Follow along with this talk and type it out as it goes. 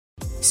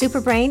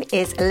Superbrain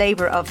is a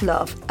labour of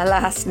love.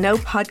 Alas, no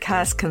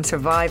podcast can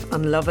survive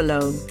on love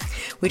alone.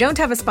 We don't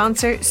have a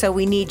sponsor, so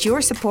we need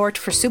your support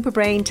for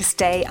Superbrain to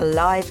stay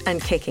alive and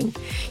kicking.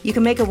 You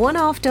can make a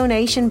one-off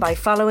donation by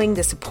following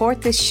the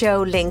Support This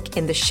Show link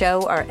in the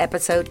show or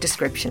episode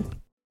description.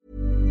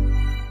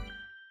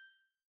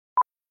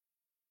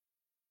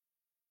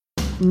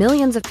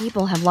 Millions of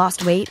people have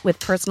lost weight with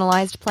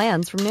personalized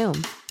plans from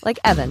Noom. Like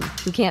Evan,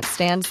 who can't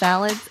stand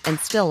salads and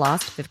still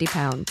lost 50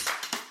 pounds.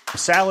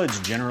 Salads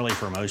generally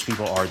for most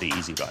people are the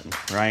easy button,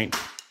 right?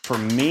 For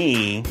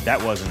me,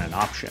 that wasn't an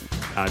option.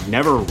 I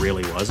never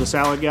really was a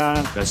salad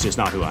guy. That's just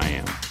not who I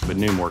am. But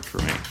Noom worked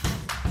for me.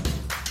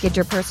 Get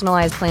your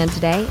personalized plan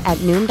today at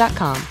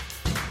Noom.com.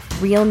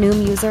 Real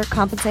Noom user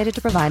compensated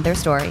to provide their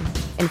story.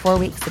 In 4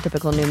 weeks, the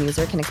typical Noom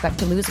user can expect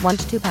to lose 1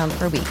 to 2 pounds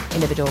per week.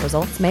 Individual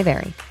results may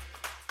vary.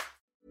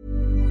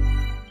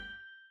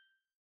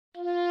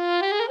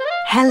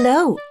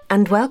 Hello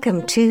and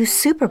welcome to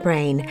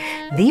Superbrain,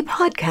 the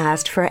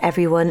podcast for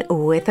everyone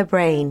with a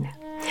brain.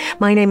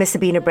 My name is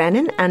Sabina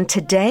Brennan, and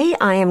today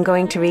I am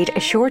going to read a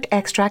short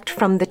extract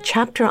from the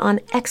chapter on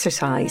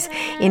exercise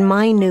in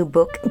my new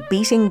book,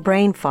 Beating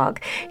Brain Fog,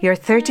 your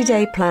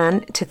 30-day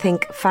plan to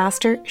think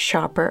faster,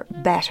 sharper,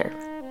 better.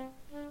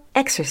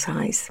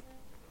 Exercise.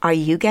 Are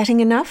you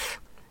getting enough?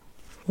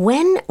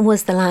 When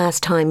was the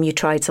last time you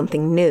tried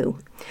something new?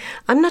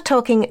 I'm not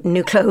talking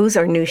new clothes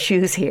or new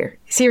shoes here.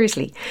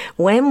 Seriously,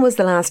 when was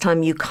the last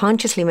time you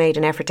consciously made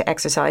an effort to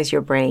exercise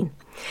your brain?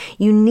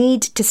 You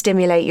need to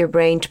stimulate your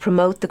brain to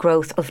promote the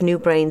growth of new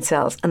brain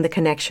cells and the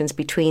connections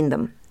between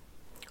them.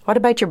 What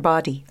about your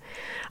body?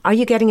 Are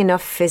you getting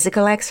enough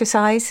physical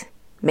exercise?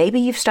 Maybe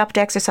you've stopped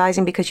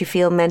exercising because you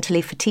feel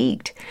mentally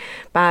fatigued.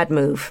 Bad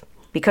move,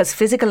 because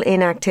physical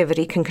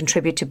inactivity can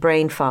contribute to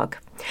brain fog.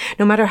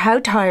 No matter how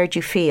tired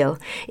you feel,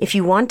 if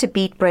you want to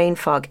beat brain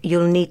fog,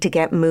 you'll need to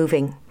get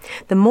moving.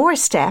 The more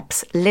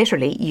steps,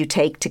 literally, you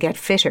take to get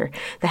fitter,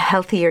 the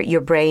healthier your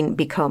brain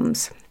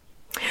becomes.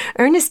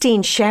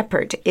 Ernestine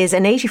Shepherd is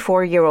an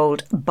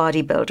 84-year-old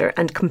bodybuilder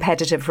and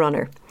competitive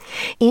runner.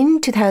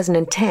 In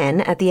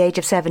 2010, at the age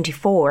of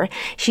 74,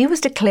 she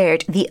was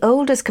declared the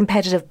oldest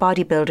competitive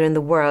bodybuilder in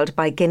the world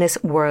by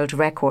Guinness World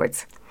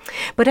Records.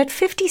 But at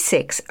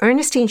 56,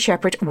 Ernestine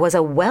Shepherd was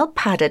a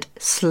well-padded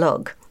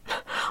slug.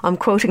 I'm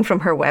quoting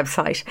from her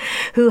website,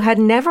 who had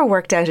never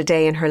worked out a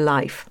day in her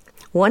life.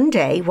 One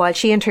day, while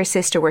she and her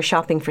sister were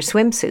shopping for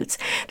swimsuits,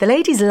 the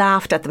ladies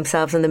laughed at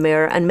themselves in the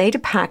mirror and made a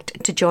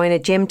pact to join a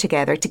gym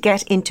together to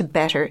get into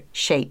better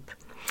shape.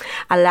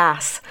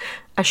 Alas,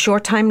 a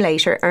short time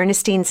later,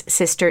 Ernestine's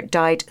sister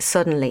died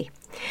suddenly.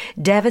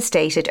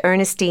 Devastated,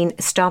 Ernestine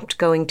stopped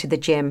going to the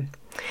gym.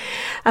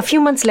 A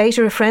few months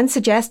later, a friend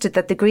suggested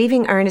that the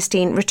grieving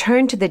Ernestine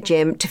return to the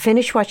gym to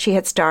finish what she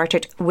had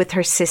started with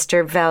her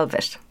sister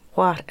Velvet.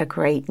 What a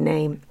great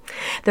name.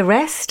 The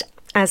rest,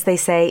 as they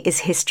say, is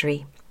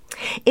history.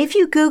 If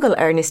you Google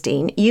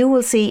Ernestine, you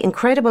will see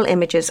incredible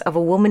images of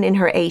a woman in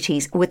her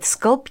 80s with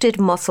sculpted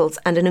muscles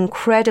and an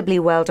incredibly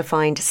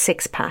well-defined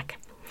six-pack.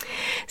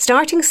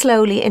 Starting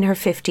slowly in her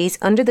 50s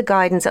under the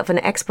guidance of an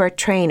expert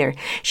trainer,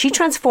 she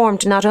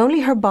transformed not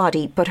only her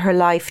body but her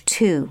life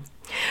too.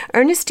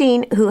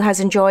 Ernestine, who has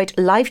enjoyed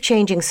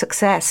life-changing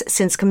success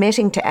since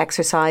committing to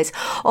exercise,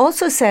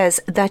 also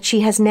says that she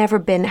has never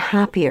been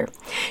happier.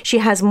 She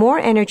has more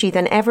energy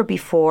than ever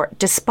before,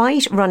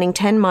 despite running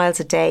 10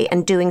 miles a day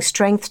and doing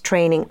strength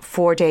training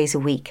 4 days a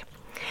week.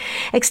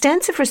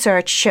 Extensive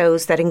research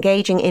shows that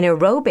engaging in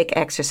aerobic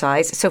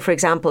exercise, so for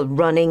example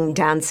running,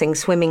 dancing,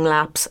 swimming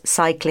laps,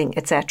 cycling,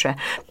 etc.,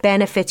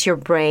 benefits your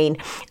brain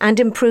and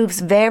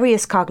improves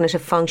various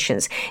cognitive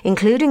functions,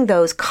 including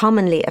those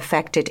commonly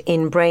affected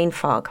in brain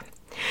fog.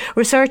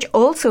 Research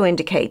also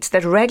indicates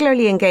that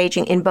regularly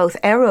engaging in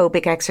both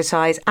aerobic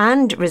exercise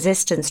and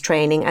resistance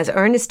training, as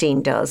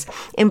Ernestine does,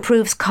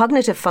 improves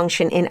cognitive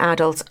function in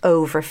adults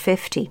over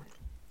 50.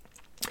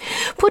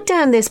 Put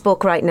down this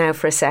book right now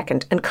for a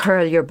second and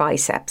curl your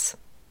biceps.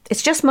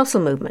 It's just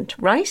muscle movement,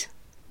 right?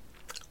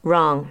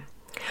 Wrong.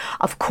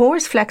 Of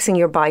course, flexing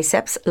your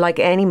biceps, like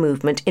any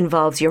movement,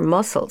 involves your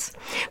muscles,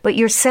 but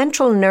your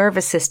central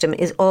nervous system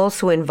is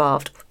also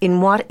involved in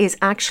what is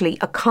actually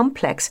a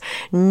complex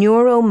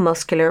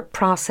neuromuscular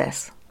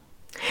process.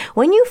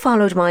 When you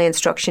followed my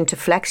instruction to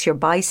flex your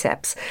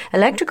biceps,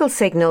 electrical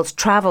signals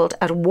travelled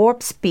at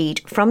warp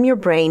speed from your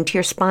brain to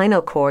your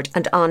spinal cord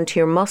and onto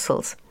your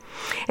muscles.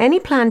 Any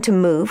plan to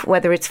move,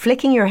 whether it's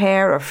flicking your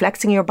hair or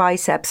flexing your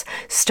biceps,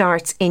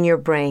 starts in your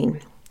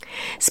brain.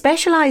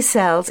 Specialised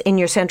cells in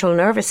your central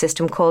nervous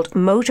system called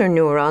motor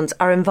neurons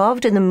are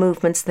involved in the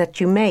movements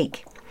that you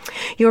make.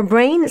 Your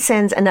brain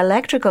sends an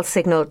electrical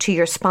signal to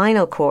your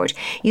spinal cord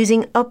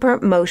using upper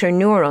motor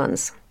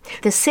neurons.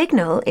 The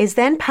signal is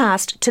then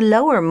passed to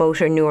lower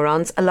motor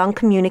neurons along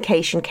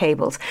communication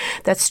cables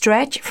that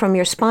stretch from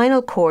your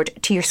spinal cord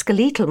to your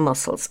skeletal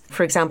muscles,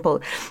 for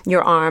example,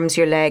 your arms,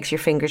 your legs, your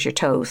fingers, your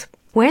toes,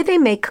 where they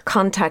make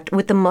contact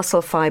with the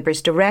muscle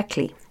fibres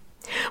directly.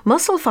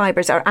 Muscle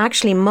fibers are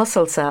actually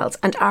muscle cells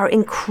and are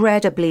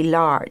incredibly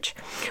large.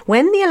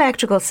 When the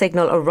electrical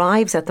signal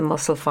arrives at the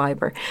muscle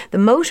fiber, the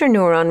motor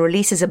neuron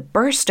releases a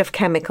burst of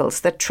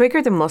chemicals that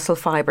trigger the muscle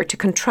fiber to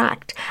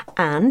contract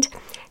and,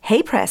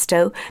 hey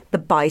presto, the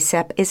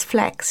bicep is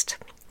flexed.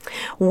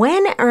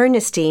 When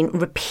Ernestine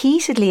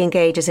repeatedly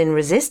engages in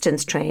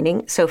resistance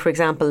training, so for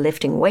example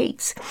lifting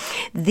weights,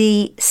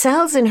 the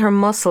cells in her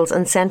muscles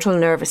and central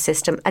nervous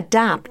system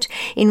adapt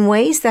in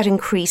ways that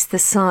increase the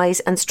size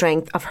and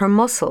strength of her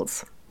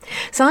muscles.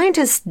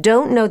 Scientists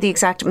don't know the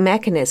exact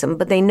mechanism,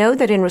 but they know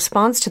that in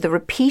response to the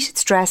repeated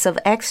stress of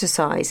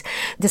exercise,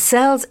 the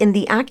cells in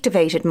the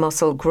activated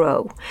muscle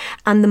grow,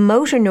 and the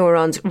motor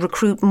neurons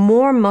recruit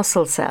more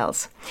muscle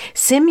cells,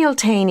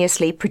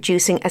 simultaneously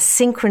producing a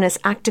synchronous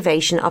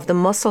activation of the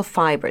muscle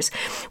fibers,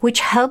 which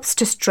helps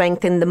to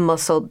strengthen the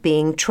muscle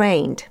being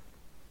trained.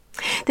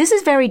 This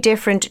is very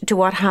different to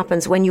what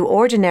happens when you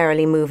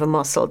ordinarily move a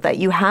muscle that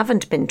you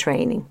haven't been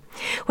training.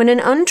 When an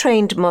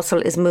untrained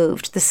muscle is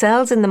moved, the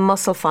cells in the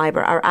muscle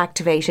fiber are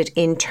activated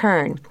in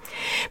turn.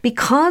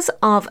 Because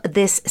of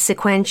this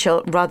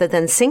sequential rather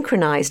than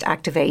synchronized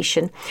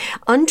activation,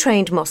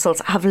 untrained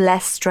muscles have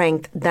less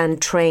strength than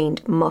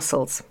trained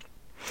muscles.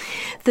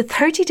 The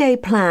 30-day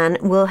plan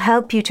will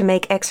help you to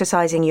make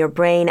exercising your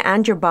brain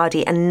and your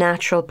body a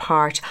natural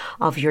part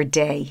of your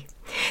day.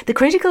 The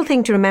critical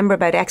thing to remember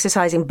about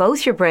exercising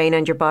both your brain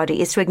and your body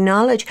is to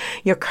acknowledge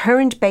your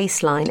current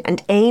baseline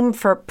and aim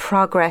for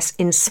progress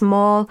in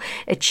small,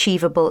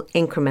 achievable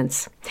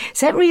increments.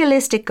 Set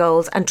realistic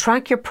goals and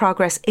track your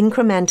progress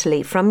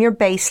incrementally from your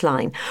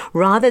baseline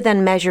rather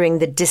than measuring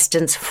the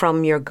distance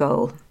from your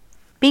goal.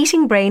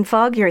 Beating Brain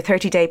Fog, your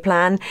 30-day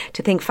plan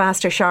to think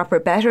faster, sharper,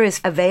 better,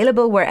 is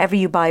available wherever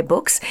you buy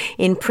books,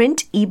 in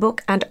print,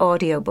 ebook and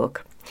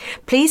audiobook.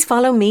 Please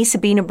follow me,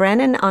 Sabina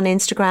Brennan, on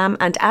Instagram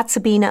and at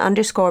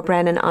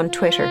Sabina_Brennan on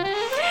Twitter.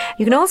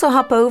 You can also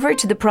hop over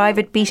to the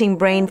private Beating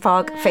Brain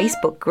Fog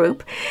Facebook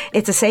group.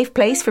 It's a safe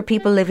place for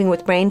people living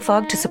with brain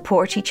fog to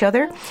support each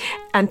other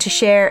and to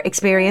share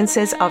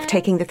experiences of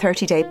taking the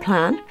 30-day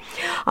plan.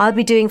 I'll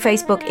be doing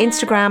Facebook,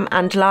 Instagram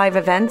and live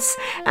events,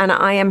 and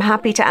I am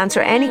happy to answer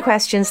any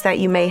questions that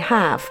you may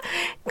have.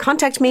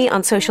 Contact me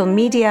on social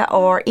media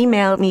or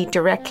email me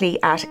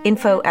directly at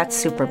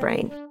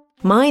info@superbrain.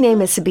 My name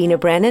is Sabina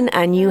Brennan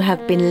and you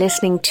have been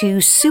listening to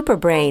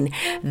Superbrain,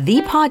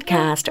 the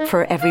podcast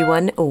for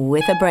everyone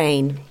with a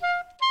brain.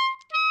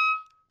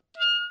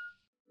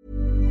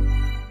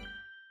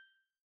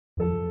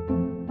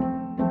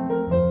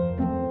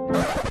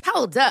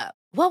 Hold up.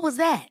 What was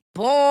that?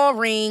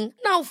 Boring.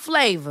 No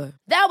flavor.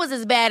 That was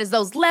as bad as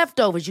those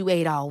leftovers you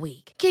ate all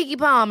week. Keke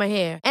Palmer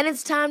here. And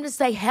it's time to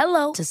say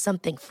hello to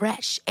something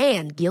fresh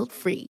and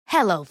guilt-free.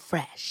 Hello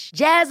Fresh.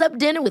 Jazz up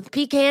dinner with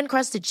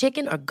pecan-crusted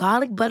chicken or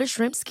garlic butter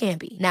shrimp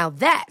scampi. Now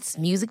that's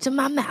music to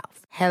my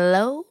mouth.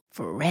 Hello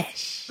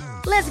Fresh.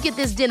 Let's get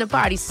this dinner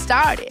party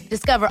started.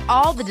 Discover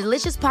all the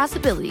delicious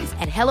possibilities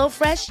at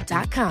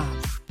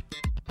HelloFresh.com.